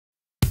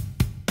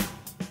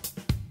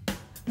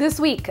This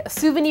week, a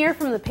souvenir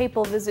from the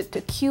papal visit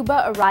to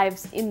Cuba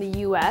arrives in the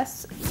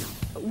US.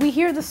 We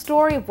hear the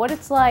story of what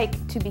it's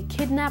like to be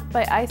kidnapped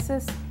by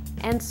ISIS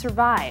and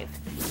survive.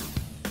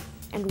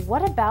 And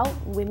what about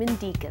women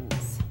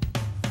deacons?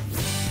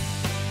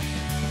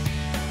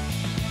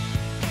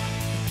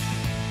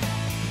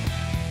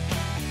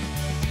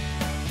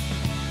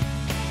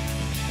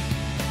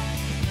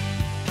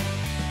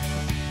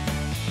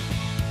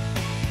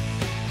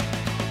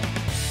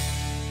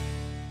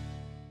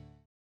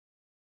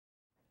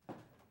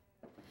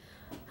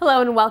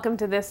 Hello and welcome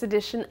to this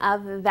edition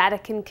of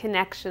Vatican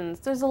Connections.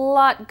 There's a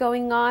lot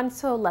going on,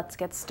 so let's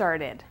get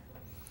started.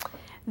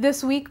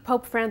 This week,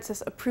 Pope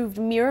Francis approved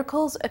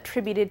miracles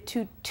attributed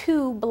to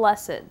two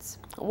blesseds.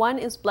 One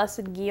is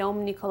Blessed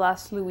Guillaume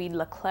Nicolas Louis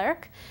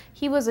Leclerc.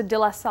 He was a De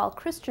La Salle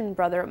Christian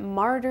brother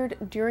martyred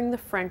during the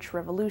French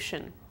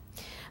Revolution.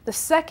 The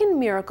second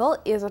miracle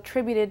is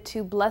attributed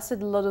to Blessed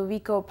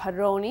Lodovico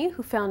Paroni,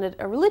 who founded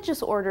a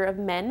religious order of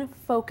men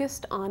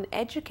focused on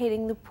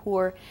educating the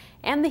poor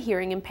and the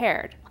hearing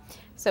impaired.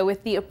 So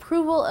with the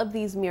approval of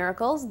these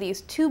miracles,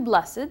 these two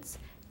blesseds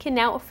can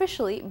now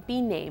officially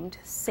be named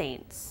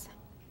saints.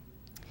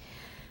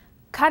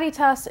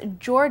 Caritas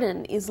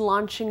Jordan is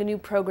launching a new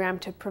program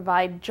to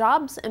provide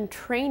jobs and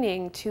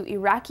training to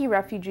Iraqi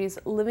refugees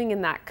living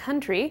in that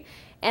country,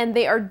 and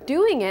they are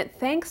doing it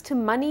thanks to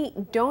money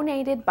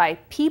donated by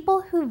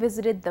people who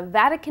visited the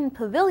Vatican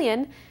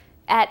Pavilion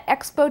at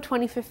Expo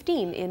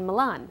 2015 in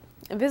Milan.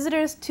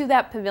 Visitors to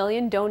that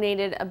pavilion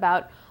donated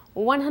about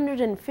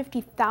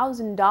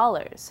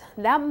 $150,000.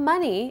 That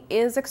money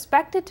is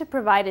expected to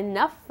provide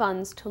enough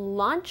funds to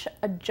launch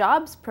a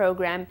jobs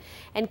program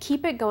and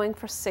keep it going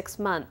for 6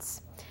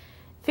 months.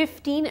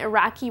 15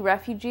 Iraqi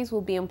refugees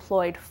will be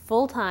employed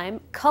full-time,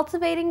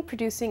 cultivating,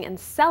 producing, and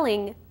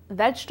selling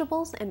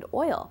vegetables and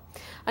oil.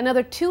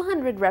 Another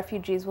 200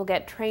 refugees will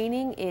get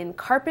training in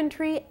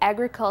carpentry,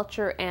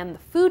 agriculture, and the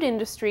food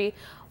industry,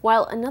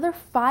 while another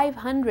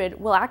 500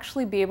 will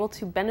actually be able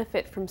to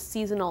benefit from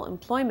seasonal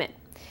employment.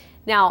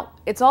 Now,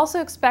 it's also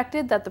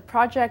expected that the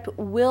project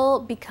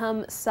will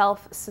become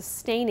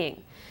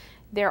self-sustaining.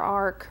 There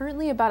are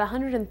currently about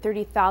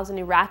 130,000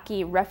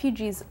 Iraqi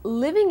refugees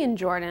living in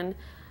Jordan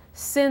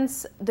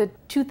since the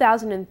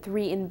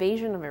 2003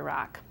 invasion of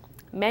Iraq.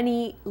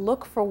 Many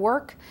look for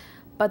work,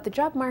 but the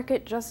job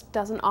market just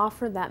doesn't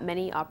offer that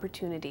many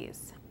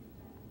opportunities.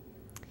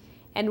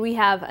 And we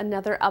have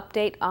another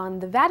update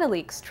on the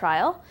VatiLeaks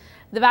trial.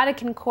 The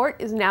Vatican court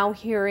is now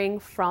hearing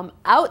from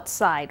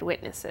outside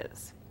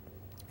witnesses.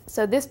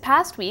 So this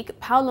past week,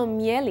 Paolo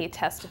Mieli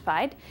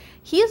testified.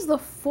 He is the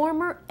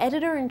former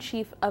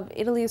editor-in-chief of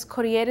Italy's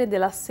Corriere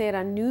della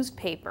Sera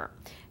newspaper.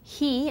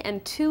 He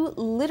and two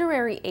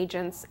literary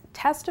agents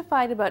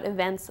testified about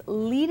events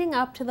leading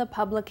up to the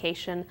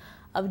publication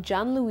of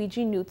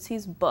Gianluigi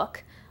Nuzzi's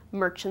book,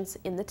 Merchants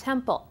in the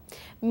Temple.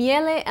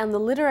 Miele and the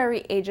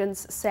literary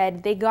agents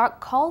said they got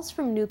calls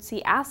from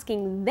Nuzzi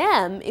asking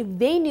them if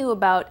they knew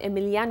about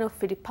Emiliano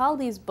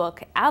Fittipaldi's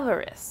book,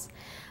 Avarice.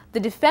 The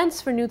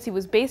defense for Nuzzi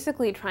was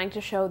basically trying to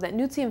show that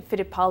Nuzzi and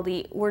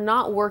Fittipaldi were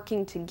not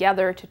working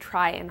together to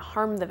try and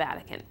harm the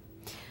Vatican.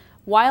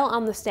 While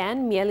on the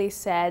stand, Miele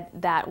said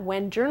that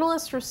when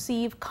journalists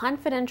receive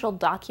confidential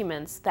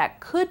documents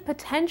that could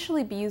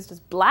potentially be used as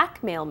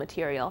blackmail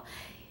material,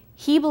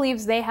 he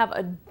believes they have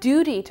a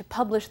duty to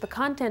publish the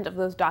content of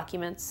those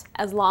documents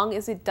as long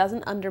as it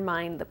doesn't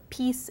undermine the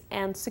peace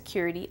and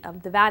security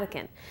of the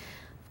Vatican.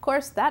 Of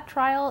course, that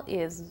trial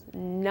is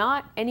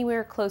not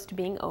anywhere close to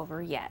being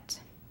over yet.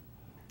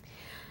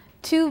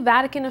 Two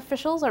Vatican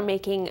officials are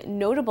making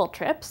notable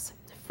trips.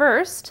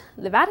 First,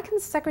 the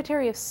Vatican's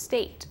Secretary of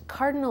State,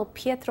 Cardinal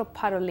Pietro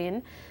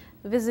Parolin,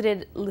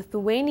 visited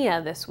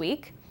Lithuania this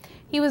week.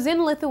 He was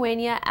in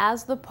Lithuania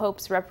as the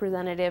Pope's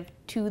representative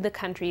to the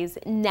country's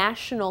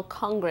National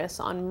Congress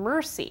on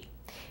Mercy.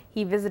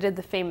 He visited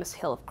the famous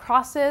Hill of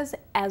Crosses,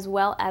 as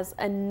well as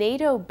a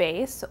NATO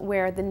base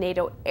where the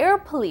NATO Air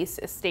Police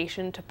is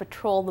stationed to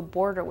patrol the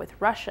border with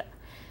Russia.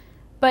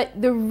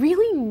 But the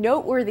really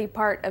noteworthy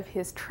part of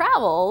his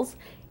travels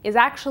is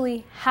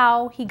actually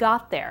how he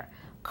got there.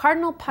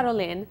 Cardinal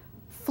Parolin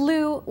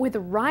flew with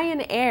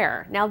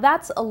Ryanair. Now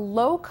that's a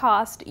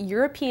low-cost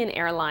European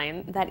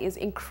airline that is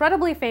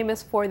incredibly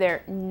famous for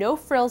their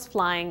no-frills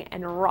flying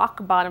and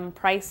rock-bottom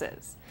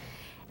prices.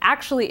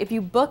 Actually, if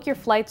you book your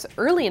flights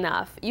early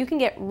enough, you can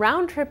get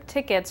round-trip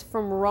tickets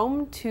from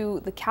Rome to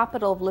the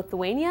capital of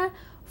Lithuania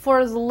for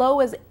as low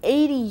as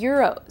 80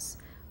 euros.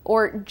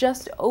 Or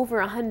just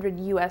over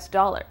 $100 US.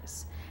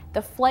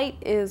 The flight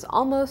is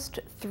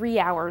almost 3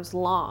 hours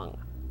long.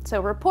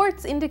 So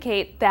reports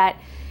indicate that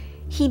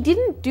he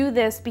didn't do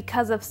this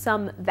because of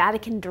some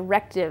Vatican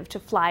directive to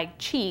fly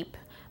cheap,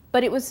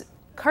 but it was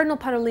Cardinal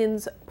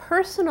Parolin's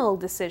personal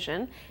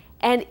decision,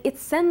 and it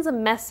sends a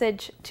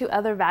message to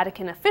other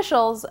Vatican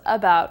officials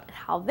about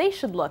how they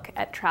should look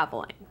at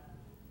traveling.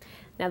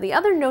 Now, the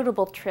other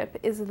notable trip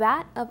is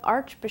that of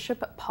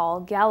Archbishop Paul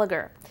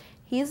Gallagher.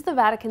 He is the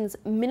Vatican's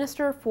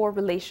Minister for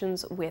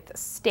Relations with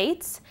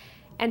States,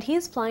 and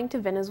he's flying to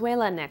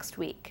Venezuela next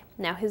week.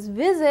 Now, his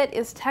visit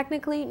is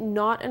technically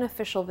not an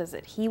official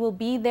visit. He will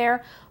be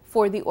there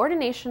for the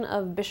ordination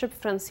of Bishop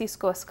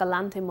Francisco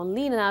Escalante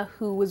Molina,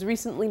 who was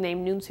recently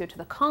named nuncio to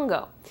the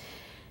Congo.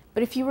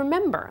 But if you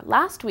remember,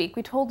 last week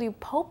we told you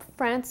Pope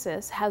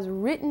Francis has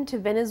written to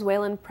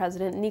Venezuelan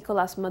President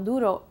Nicolas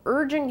Maduro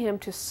urging him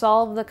to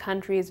solve the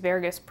country's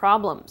various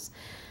problems.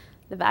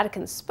 The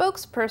Vatican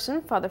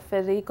spokesperson, Father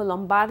Federico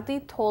Lombardi,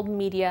 told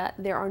media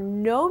there are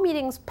no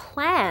meetings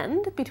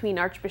planned between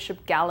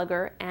Archbishop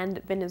Gallagher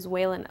and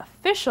Venezuelan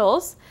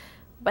officials,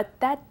 but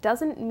that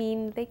doesn't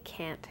mean they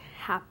can't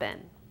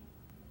happen.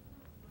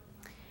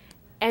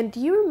 And do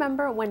you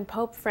remember when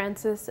Pope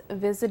Francis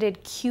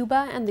visited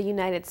Cuba and the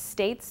United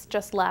States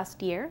just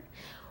last year?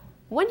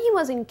 When he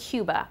was in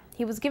Cuba,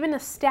 he was given a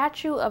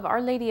statue of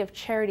Our Lady of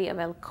Charity of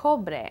El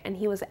Cobre, and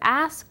he was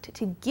asked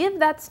to give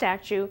that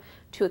statue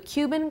to a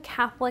Cuban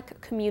Catholic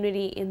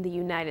community in the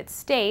United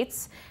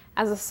States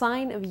as a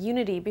sign of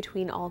unity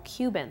between all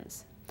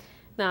Cubans.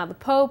 Now, the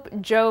Pope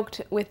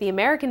joked with the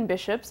American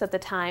bishops at the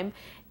time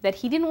that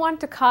he didn't want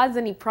to cause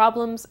any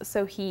problems,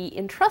 so he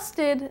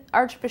entrusted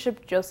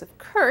Archbishop Joseph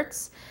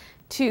Kurtz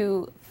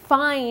to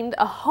find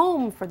a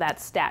home for that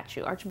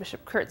statue.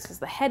 Archbishop Kurtz is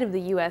the head of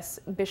the U.S.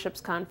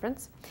 Bishops'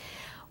 Conference.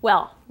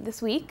 Well,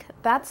 this week,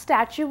 that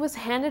statue was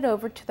handed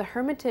over to the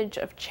Hermitage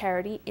of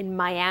Charity in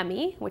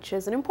Miami, which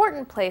is an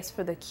important place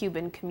for the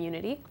Cuban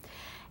community,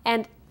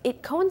 and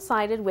it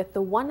coincided with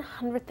the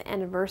 100th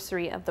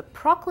anniversary of the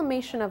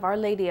proclamation of Our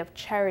Lady of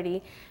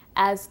Charity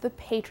as the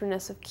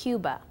patroness of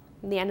Cuba.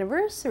 The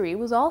anniversary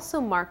was also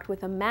marked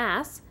with a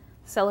Mass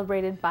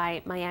celebrated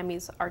by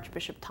Miami's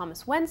Archbishop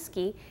Thomas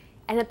Wensky,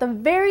 and at the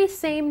very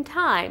same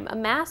time, a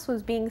Mass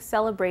was being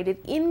celebrated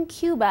in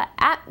Cuba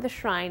at the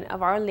shrine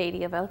of Our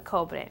Lady of El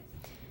Cobre.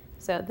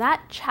 So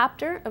that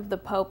chapter of the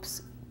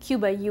Pope's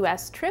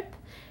Cuba-US trip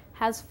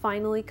has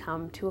finally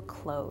come to a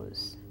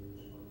close.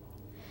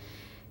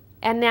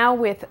 And now,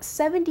 with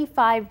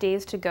 75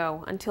 days to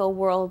go until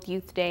World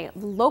Youth Day,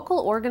 the local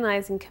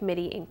organizing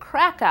committee in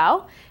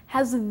Krakow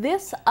has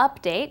this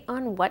update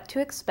on what to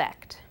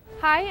expect.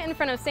 Hi, in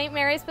front of St.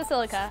 Mary's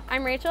Basilica.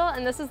 I'm Rachel,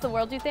 and this is the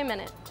World Youth Day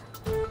Minute.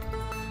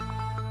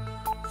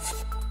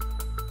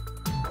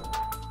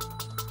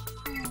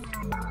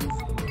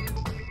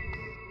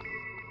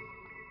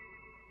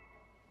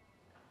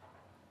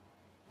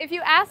 If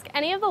you ask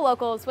any of the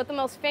locals what the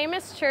most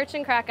famous church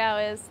in Krakow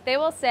is, they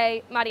will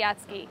say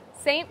Mariacki,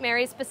 St.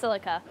 Mary's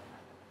Basilica.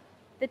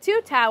 The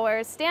two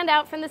towers stand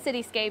out from the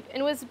cityscape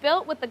and was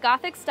built with the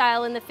Gothic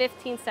style in the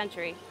 15th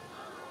century.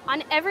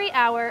 On every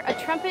hour, a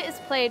trumpet is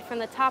played from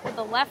the top of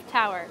the left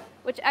tower,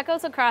 which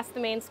echoes across the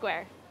main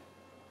square.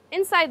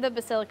 Inside the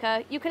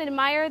basilica, you can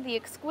admire the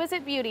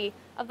exquisite beauty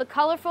of the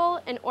colorful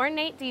and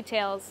ornate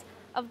details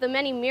of the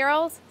many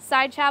murals,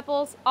 side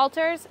chapels,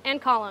 altars,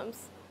 and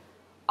columns,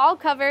 all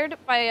covered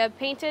by a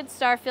painted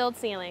star-filled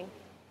ceiling.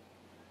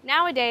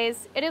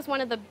 Nowadays, it is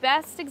one of the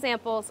best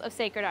examples of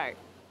sacred art.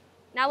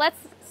 Now let's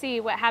see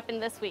what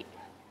happened this week.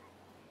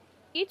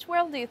 Each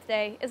World Youth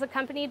Day is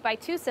accompanied by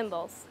two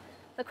symbols,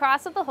 the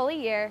Cross of the Holy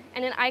Year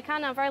and an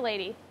icon of Our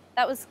Lady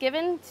that was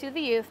given to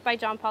the youth by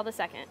John Paul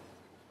II.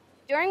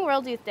 During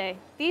World Youth Day,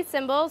 these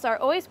symbols are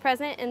always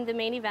present in the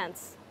main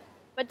events,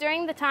 but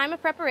during the time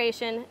of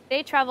preparation,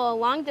 they travel a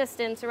long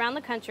distance around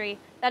the country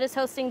that is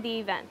hosting the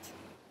event.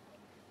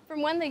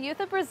 From when the youth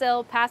of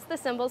Brazil passed the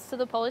symbols to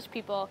the Polish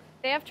people,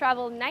 they have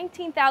traveled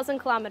 19,000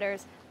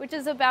 kilometers, which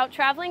is about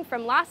traveling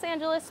from Los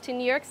Angeles to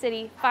New York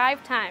City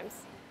 5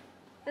 times.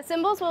 The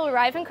symbols will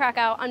arrive in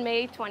Krakow on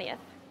May 20th.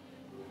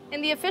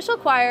 In the official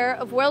choir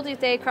of World Youth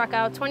Day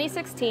Krakow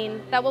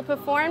 2016 that will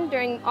perform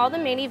during all the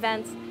main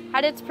events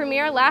had its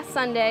premiere last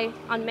Sunday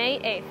on May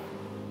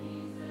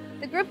 8th.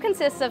 The group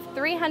consists of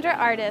 300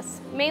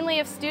 artists, mainly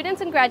of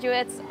students and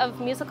graduates of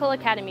musical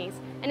academies,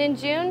 and in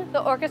June,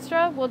 the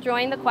orchestra will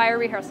join the choir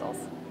rehearsals.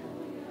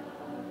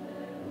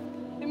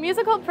 The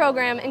musical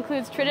program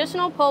includes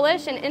traditional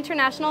Polish and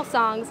international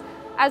songs,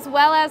 as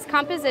well as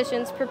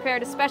compositions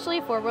prepared especially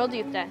for World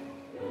Youth Day.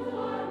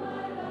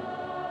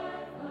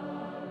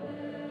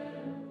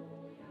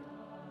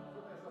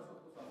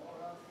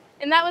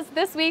 And that was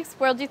this week's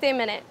World Youth Day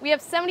Minute. We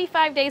have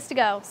 75 days to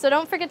go, so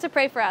don't forget to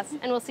pray for us,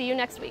 and we'll see you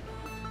next week.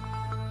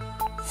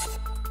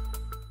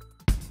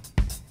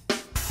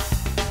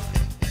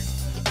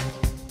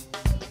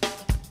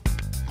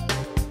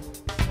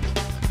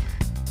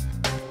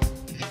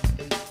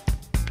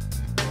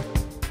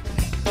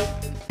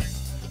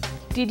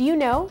 Did you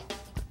know?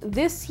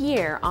 This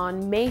year,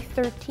 on May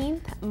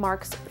 13th,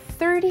 marks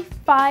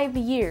 35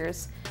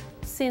 years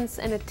since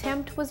an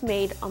attempt was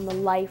made on the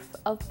life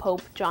of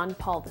Pope John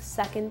Paul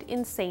II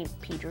in St.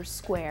 Peter's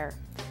Square.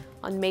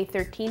 On May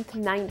 13th,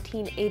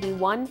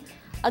 1981,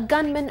 a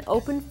gunman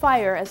opened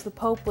fire as the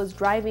Pope was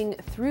driving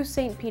through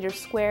St. Peter's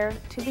Square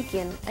to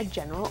begin a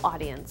general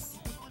audience.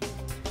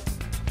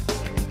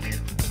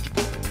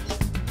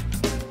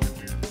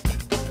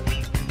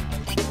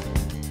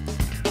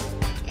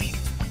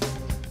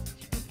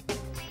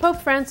 Pope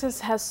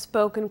Francis has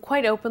spoken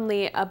quite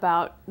openly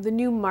about the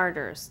new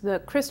martyrs, the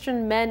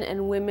Christian men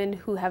and women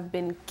who have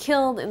been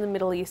killed in the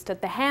Middle East at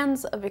the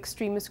hands of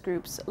extremist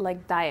groups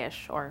like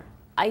Daesh or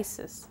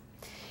ISIS.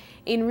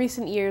 In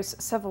recent years,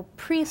 several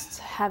priests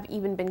have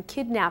even been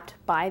kidnapped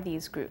by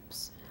these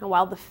groups. And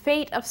while the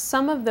fate of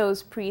some of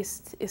those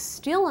priests is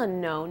still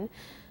unknown,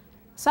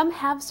 some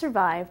have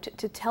survived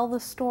to tell the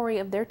story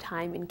of their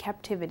time in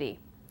captivity.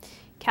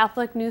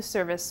 Catholic News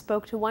Service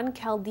spoke to one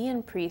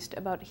Chaldean priest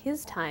about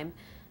his time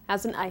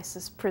as an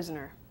ISIS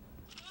prisoner.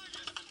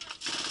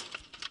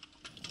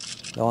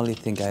 The only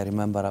thing I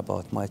remember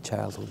about my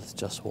childhood is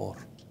just war.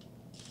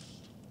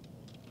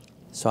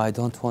 So I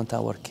don't want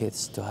our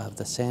kids to have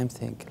the same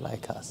thing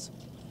like us.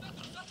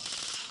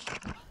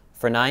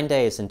 For 9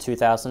 days in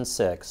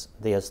 2006,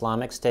 the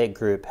Islamic State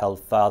group held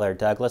Father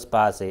Douglas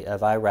Bazzi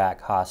of Iraq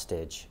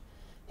hostage.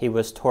 He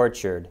was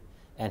tortured,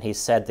 and he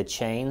said the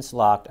chains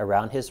locked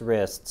around his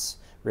wrists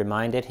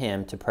reminded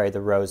him to pray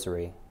the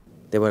rosary.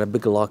 There were a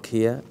big lock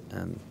here,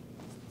 and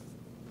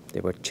they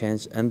were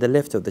chains, and the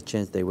left of the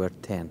chains, they were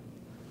 10.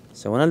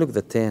 So when I looked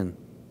at the 10,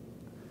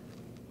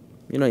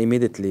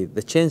 immediately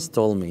the chains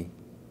told me,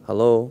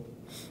 hello,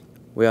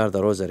 we are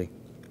the rosary.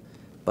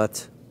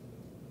 But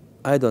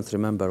I don't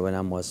remember when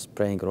I was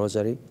praying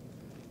rosary.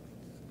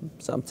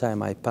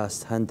 Sometime I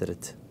passed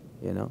 100,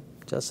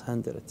 just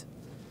 100.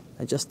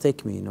 And just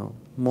take me,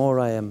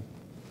 more I am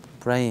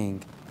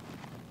praying,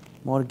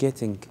 more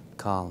getting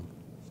calm.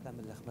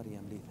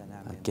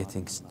 I'm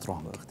getting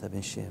strong.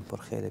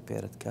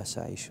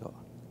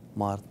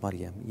 مارت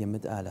مريم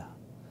يمد آلها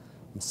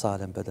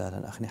مصالا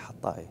بدالا أخني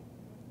حطائي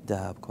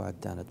دهب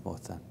كعدانة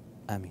موثان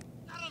آمين.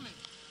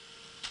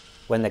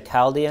 When the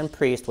Chaldean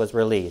priest was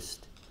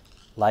released,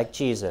 like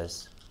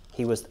Jesus,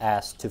 he was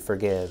asked to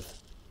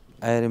forgive.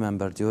 I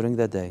remember during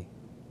the day,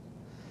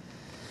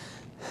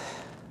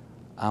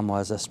 I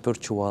was a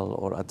spiritual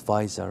or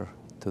advisor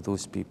to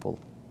those people,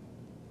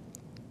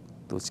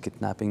 those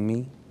kidnapping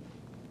me.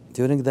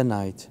 During the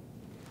night,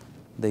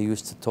 they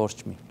used to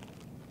torture me.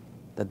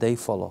 The day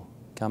follow,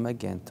 come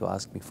again to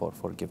ask me for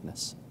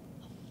forgiveness.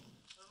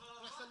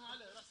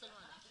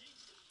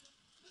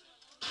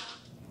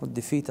 We'll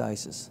defeat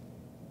ISIS.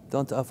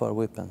 Don't offer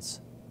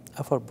weapons,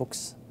 offer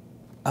books,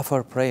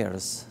 offer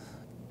prayers.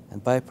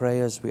 And by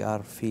prayers we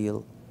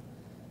feel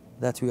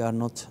that we are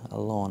not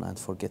alone and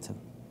forgotten.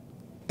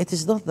 It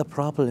is not the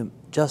problem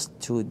just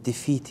to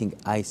defeating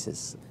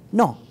ISIS.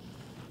 No,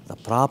 the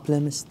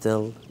problem is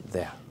still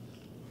there.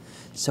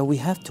 So we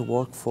have to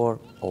work for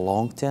a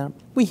long term.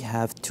 We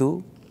have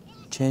to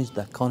change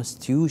the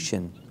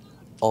constitution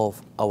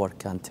of our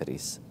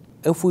countries.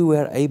 If we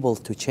were able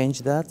to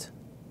change that,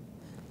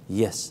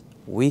 yes,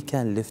 we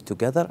can live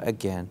together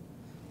again,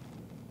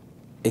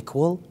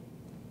 equal,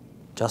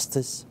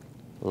 justice,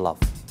 love.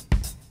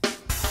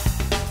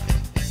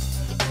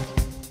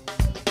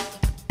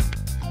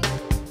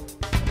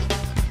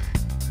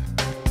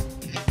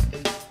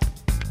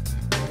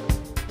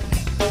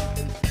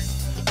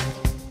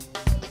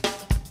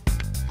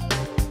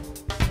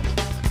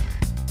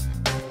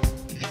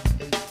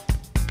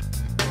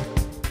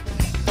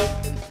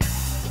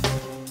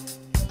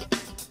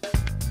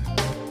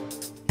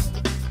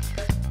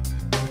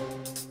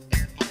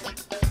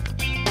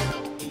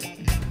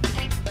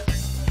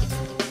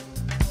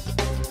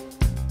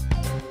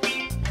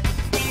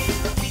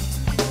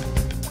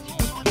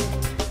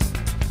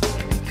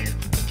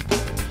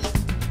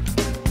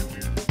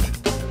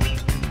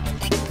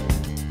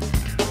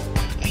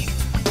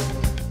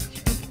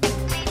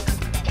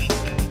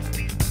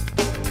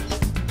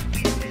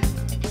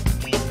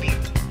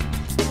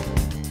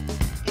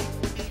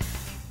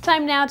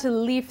 Time now to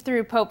leaf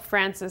through Pope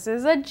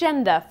Francis's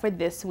agenda for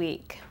this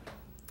week.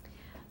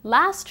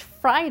 Last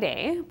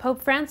Friday, Pope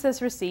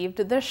Francis received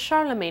the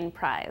Charlemagne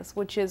Prize,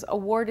 which is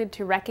awarded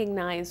to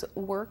recognize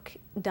work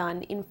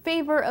done in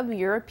favor of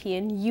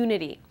European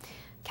unity.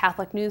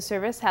 Catholic News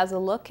Service has a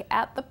look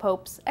at the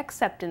Pope's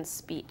acceptance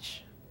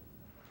speech.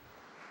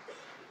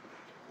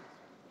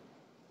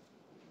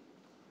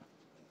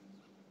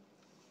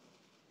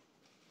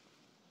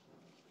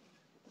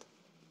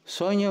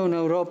 Sogno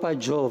un'Europa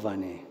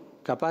giovane,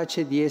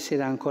 capace di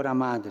essere ancora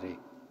madre,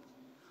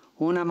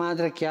 una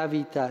madre che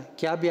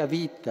abbia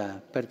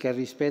vita perché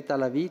rispetta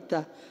la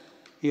vita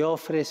e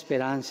offre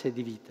speranze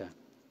di vita.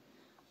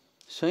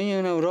 Sogno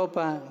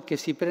un'Europa che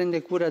si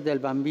prende cura del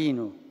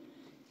bambino,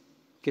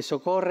 che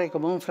soccorre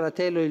come un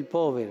fratello il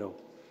povero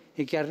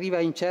e che arriva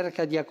in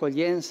cerca di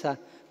accoglienza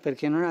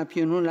perché non ha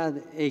più nulla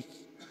e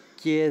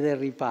chiede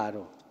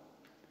riparo.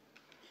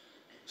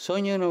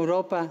 Sogno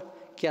un'Europa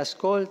che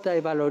ascolta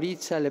e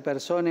valorizza le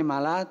persone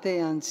malate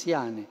e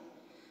anziane,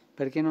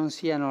 perché non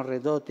siano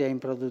ridotte a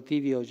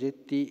improduttivi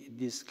oggetti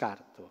di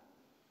scarto.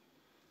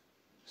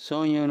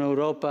 Sogno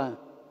un'Europa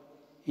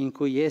in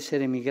cui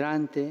essere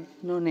migrante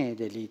non è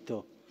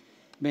delitto,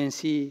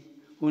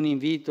 bensì un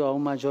invito a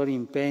un maggior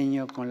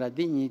impegno con la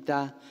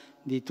dignità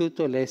di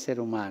tutto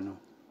l'essere umano.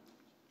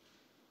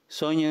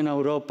 Sogno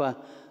un'Europa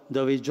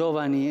dove i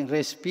giovani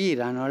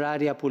respirano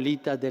l'aria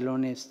pulita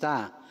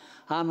dell'onestà,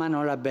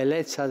 amano la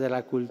bellezza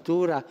della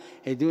cultura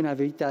e di una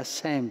vita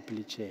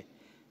semplice,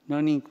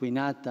 non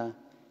inquinata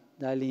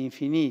dagli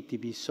infiniti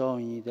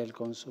bisogni del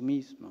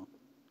consumismo,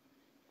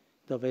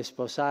 dove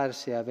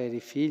sposarsi e avere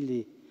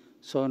figli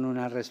sono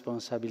una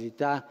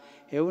responsabilità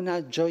e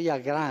una gioia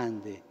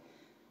grande,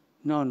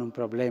 non un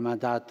problema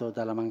dato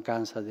dalla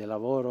mancanza di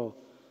lavoro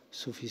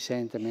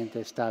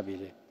sufficientemente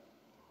stabile.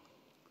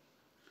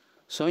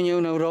 Sogno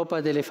un'Europa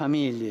delle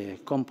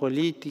famiglie, con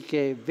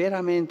politiche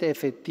veramente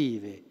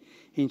effettive,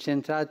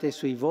 incentrate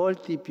sui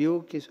volti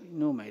più che sui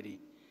numeri,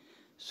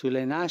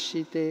 sulle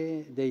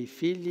nascite dei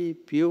figli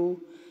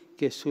più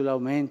che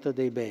sull'aumento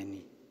dei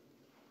beni.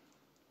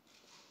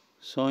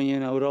 Sogno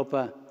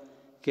un'Europa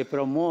che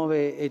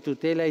promuove e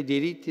tutela i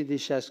diritti di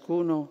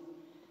ciascuno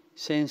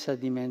senza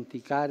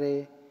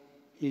dimenticare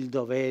i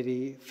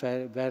doveri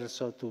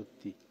verso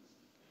tutti.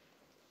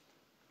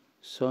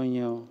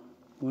 Sogno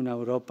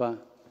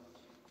un'Europa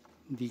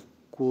di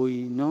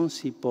cui non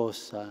si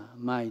possa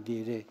mai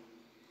dire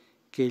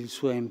che il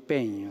suo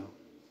impegno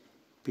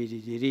per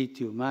i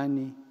diritti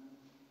umani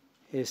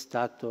è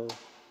stato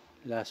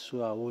la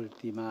sua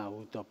ultima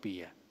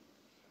utopia.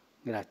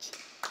 Grazie.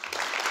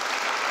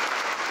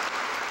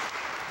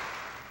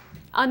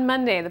 On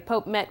Monday, the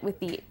Pope met with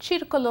the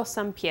Circolo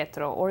San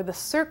Pietro, or the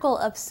Circle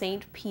of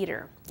St.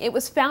 Peter. It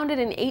was founded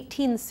in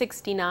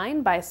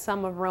 1869 by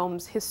some of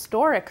Rome's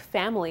historic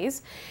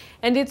families,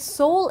 and its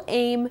sole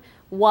aim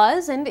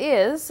was and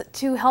is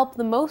to help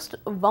the most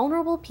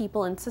vulnerable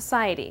people in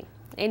society.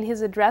 In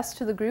his address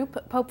to the group,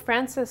 Pope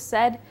Francis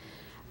said,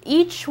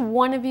 "Each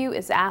one of you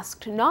is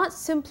asked not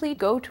simply to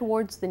go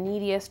towards the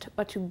neediest,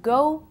 but to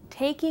go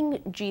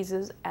taking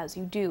Jesus as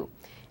you do.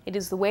 It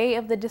is the way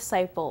of the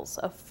disciples,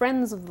 of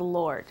friends of the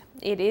Lord.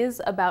 It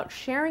is about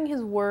sharing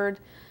his word,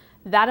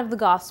 that of the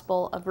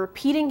gospel, of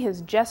repeating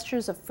his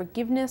gestures of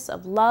forgiveness,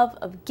 of love,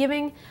 of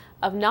giving,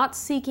 of not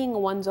seeking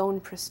one's own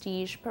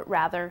prestige, but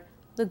rather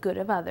the good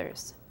of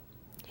others."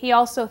 He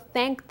also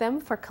thanked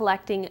them for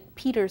collecting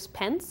Peter's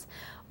Pence,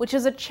 which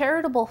is a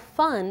charitable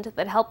fund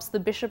that helps the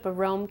Bishop of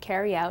Rome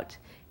carry out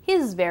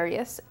his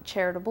various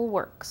charitable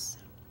works.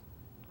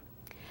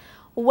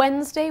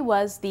 Wednesday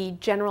was the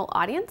general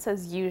audience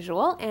as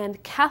usual,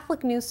 and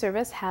Catholic News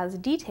Service has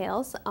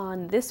details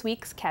on this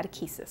week's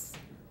catechesis.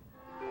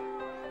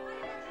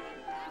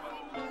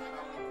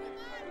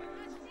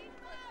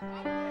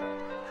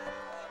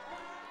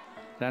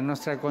 La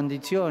nostra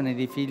condizione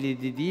di figli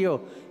di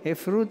Dio è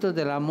frutto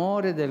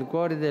dell'amore del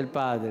cuore del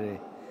Padre.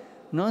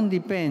 Non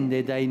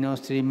dipende dai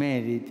nostri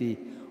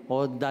meriti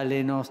o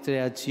dalle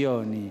nostre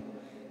azioni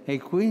e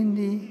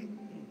quindi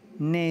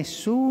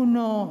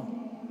nessuno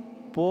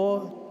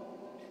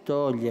può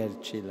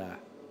togliercela.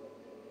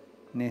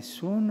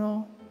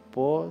 Nessuno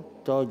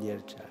può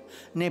togliercela.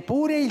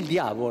 Neppure il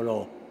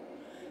diavolo.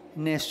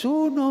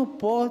 Nessuno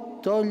può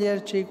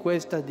toglierci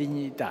questa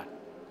dignità.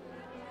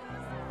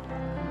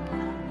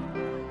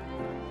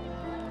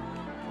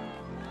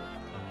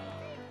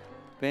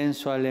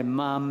 Penso alle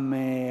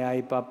mamme e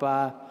ai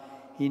papà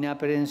in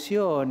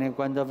apprensione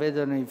quando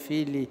vedono i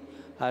figli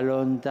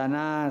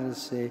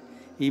allontanarsi,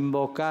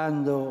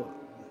 imboccando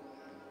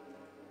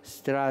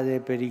strade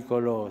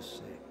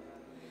pericolose.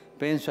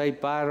 Penso ai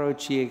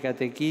parroci e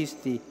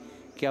catechisti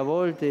che a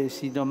volte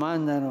si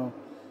domandano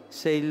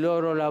se il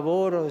loro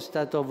lavoro è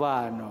stato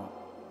vano,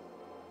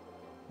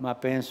 ma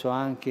penso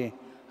anche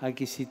a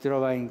chi si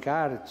trova in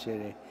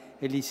carcere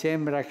e gli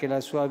sembra che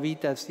la sua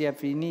vita sia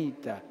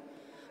finita,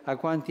 a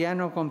quanti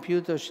hanno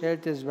compiuto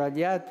scelte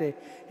sbagliate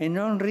e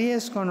non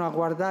riescono a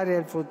guardare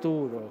al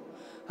futuro,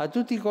 a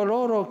tutti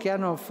coloro che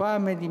hanno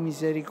fame di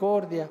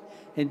misericordia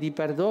e di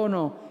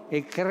perdono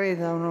e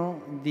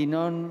credono di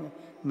non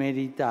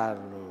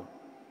meritarlo.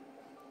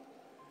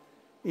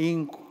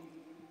 In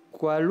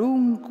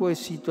qualunque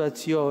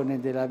situazione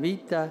della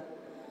vita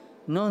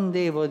non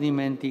devo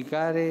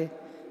dimenticare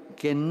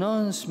che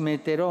non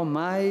smetterò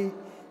mai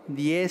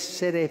di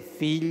essere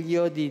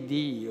figlio di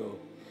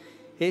Dio.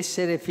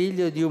 Essere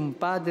figlio di un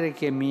Padre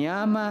che mi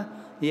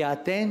ama e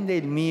attende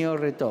il mio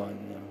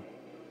ritorno.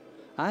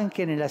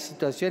 Anche nella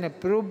situazione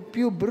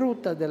più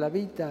brutta della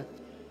vita,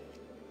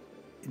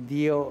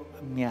 Dio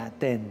mi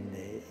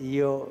attende,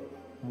 io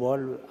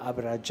voglio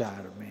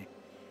abbracciarmi,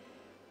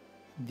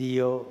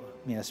 Dio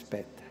mi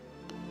aspetta.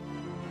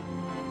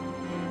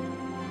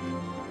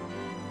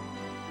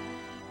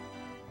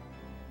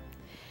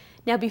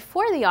 Now,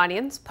 before the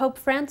audience, Pope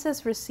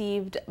Francis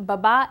received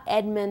Baba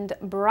Edmund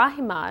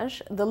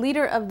Brahimaj, the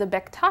leader of the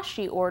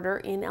Bektashi order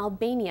in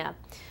Albania.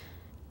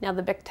 Now,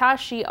 the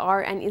Bektashi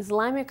are an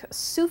Islamic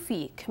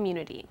Sufi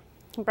community.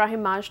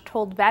 Brahimaj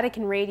told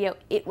Vatican Radio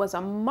it was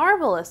a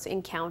marvelous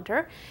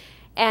encounter,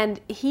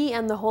 and he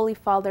and the Holy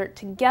Father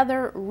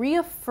together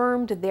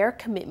reaffirmed their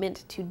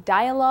commitment to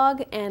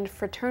dialogue and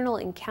fraternal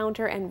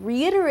encounter and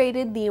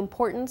reiterated the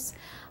importance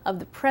of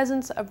the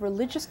presence of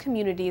religious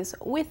communities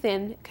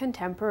within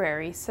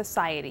contemporary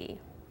society.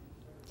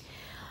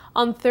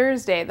 On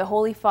Thursday, the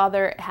Holy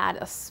Father had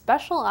a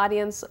special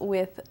audience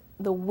with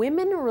the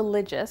women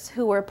religious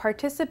who were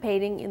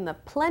participating in the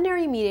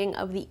plenary meeting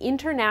of the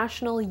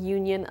International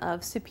Union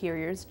of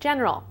Superiors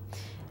General.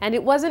 And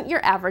it wasn't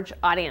your average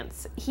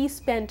audience. He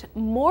spent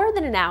more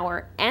than an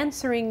hour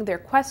answering their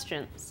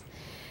questions.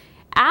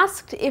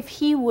 Asked if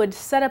he would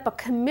set up a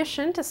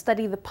commission to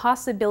study the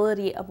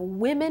possibility of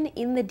women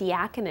in the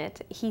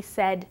diaconate, he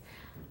said,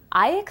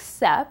 "I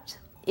accept.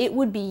 It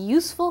would be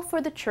useful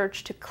for the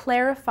church to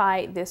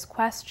clarify this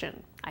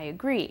question. I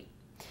agree."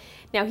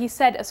 Now, he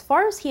said, as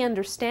far as he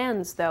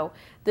understands, though,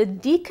 the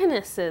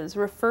deaconesses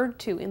referred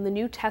to in the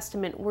New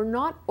Testament were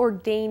not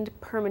ordained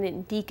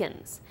permanent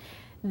deacons.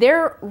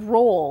 Their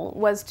role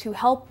was to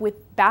help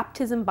with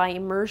baptism by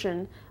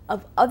immersion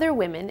of other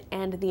women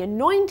and the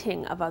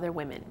anointing of other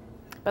women.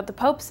 But the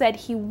Pope said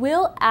he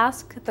will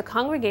ask the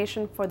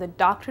Congregation for the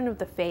Doctrine of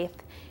the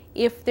Faith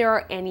if there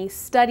are any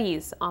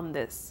studies on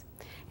this.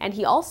 And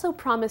he also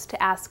promised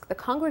to ask the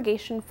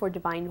Congregation for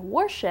Divine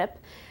Worship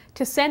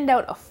to send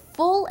out a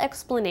full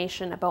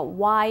explanation about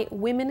why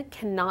women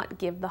cannot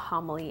give the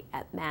homily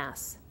at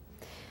Mass.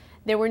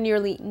 There were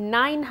nearly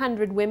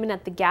 900 women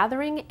at the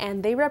gathering,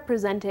 and they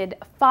represented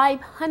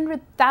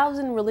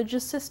 500,000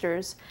 religious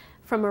sisters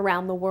from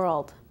around the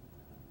world.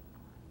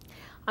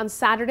 On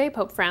Saturday,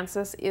 Pope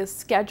Francis is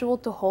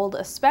scheduled to hold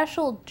a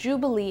special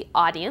Jubilee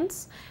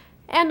audience,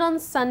 and on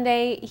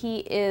Sunday he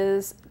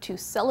is to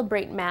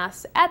celebrate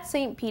Mass at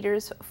St.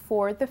 Peter's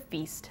for the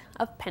Feast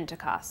of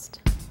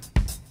Pentecost.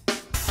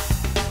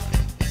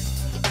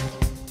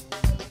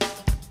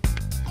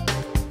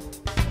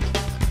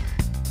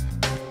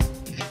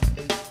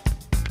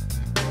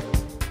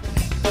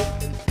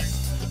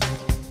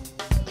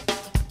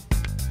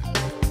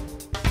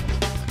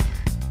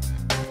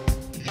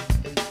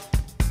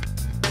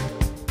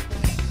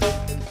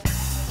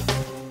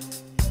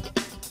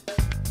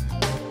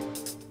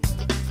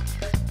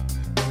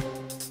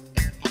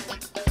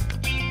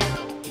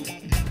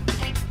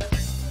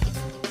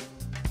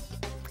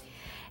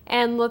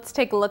 And let's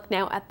take a look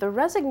now at the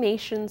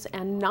resignations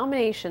and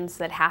nominations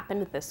that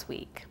happened this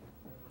week.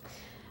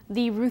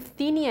 The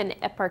Ruthenian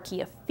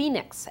Eparchy of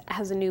Phoenix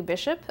has a new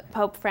bishop.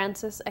 Pope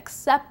Francis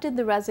accepted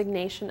the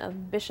resignation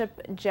of Bishop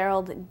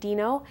Gerald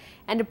Dino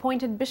and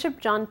appointed Bishop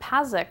John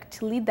Pazak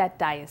to lead that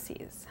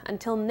diocese.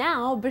 Until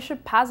now,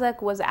 Bishop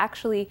Pazak was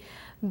actually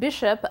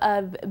Bishop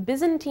of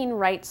Byzantine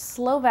Rite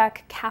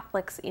Slovak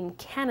Catholics in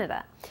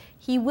Canada.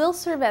 He will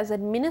serve as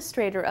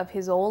administrator of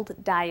his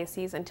old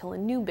diocese until a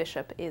new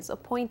bishop is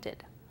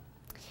appointed.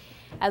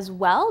 As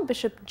well,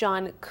 Bishop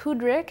John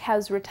Kudrick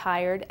has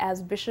retired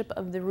as Bishop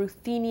of the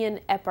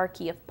Ruthenian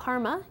Eparchy of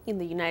Parma in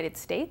the United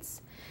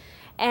States,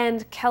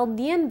 and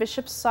Chaldean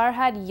Bishop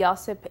Sarhad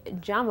Yosip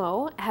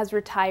Jamo has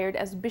retired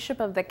as Bishop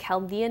of the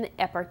Chaldean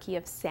Eparchy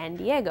of San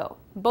Diego.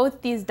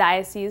 Both these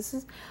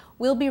dioceses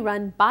will be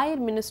run by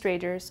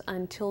administrators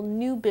until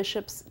new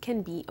bishops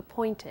can be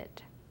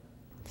appointed.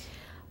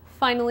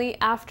 Finally,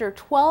 after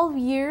 12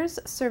 years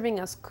serving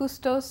as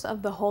Custos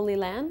of the Holy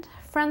Land,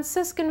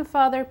 Franciscan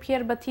Father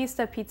Pier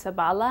Battista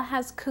Pizzaballa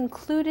has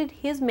concluded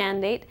his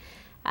mandate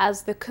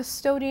as the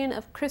custodian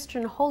of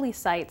Christian holy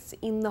sites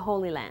in the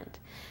Holy Land.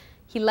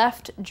 He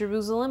left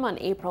Jerusalem on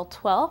April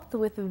 12th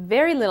with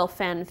very little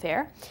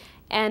fanfare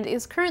and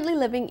is currently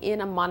living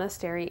in a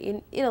monastery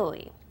in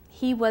Italy.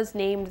 He was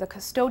named the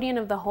custodian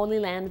of the Holy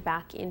Land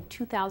back in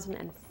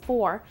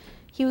 2004.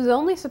 He was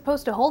only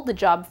supposed to hold the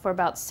job for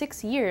about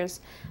 6 years,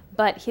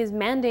 but his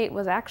mandate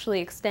was actually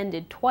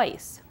extended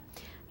twice.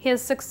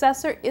 His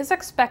successor is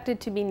expected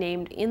to be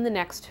named in the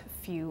next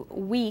few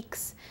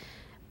weeks,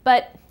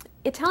 but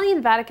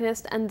Italian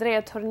Vaticanist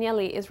Andrea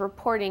Tornielli is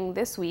reporting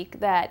this week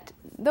that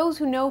those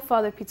who know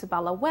Father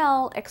Pizzaballa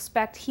well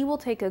expect he will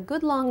take a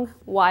good long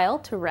while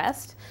to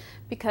rest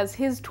because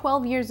his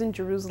 12 years in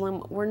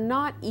Jerusalem were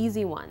not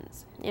easy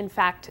ones. In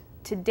fact,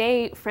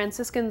 today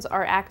Franciscans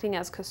are acting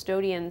as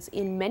custodians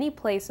in many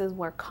places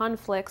where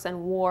conflicts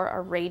and war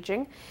are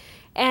raging,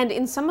 and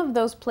in some of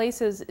those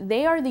places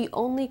they are the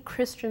only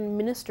Christian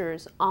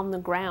ministers on the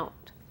ground.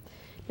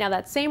 Now,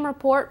 that same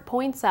report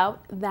points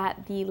out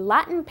that the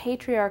Latin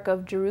Patriarch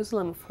of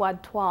Jerusalem,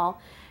 Fuad Tual,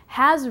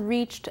 has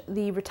reached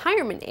the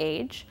retirement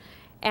age,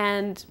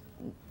 and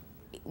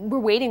we're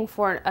waiting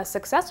for a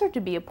successor to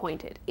be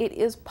appointed. It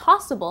is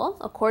possible,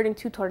 according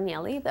to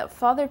Tornielli, that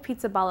Father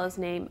Pizzaballa's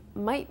name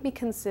might be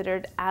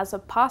considered as a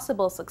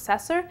possible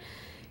successor.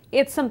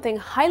 It's something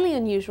highly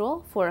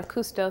unusual for a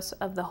Custos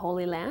of the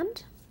Holy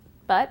Land,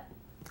 but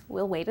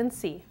we'll wait and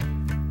see.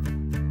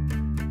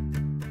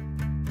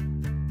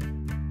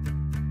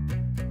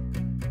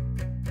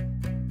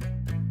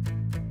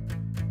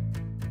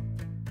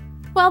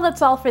 Well,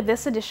 that's all for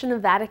this edition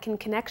of Vatican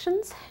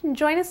Connections.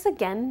 Join us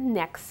again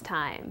next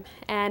time.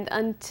 And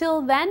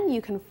until then,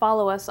 you can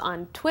follow us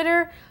on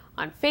Twitter,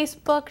 on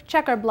Facebook,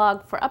 check our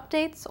blog for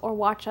updates, or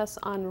watch us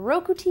on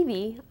Roku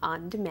TV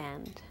on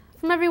demand.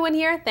 From everyone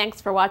here,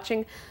 thanks for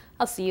watching.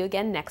 I'll see you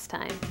again next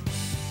time.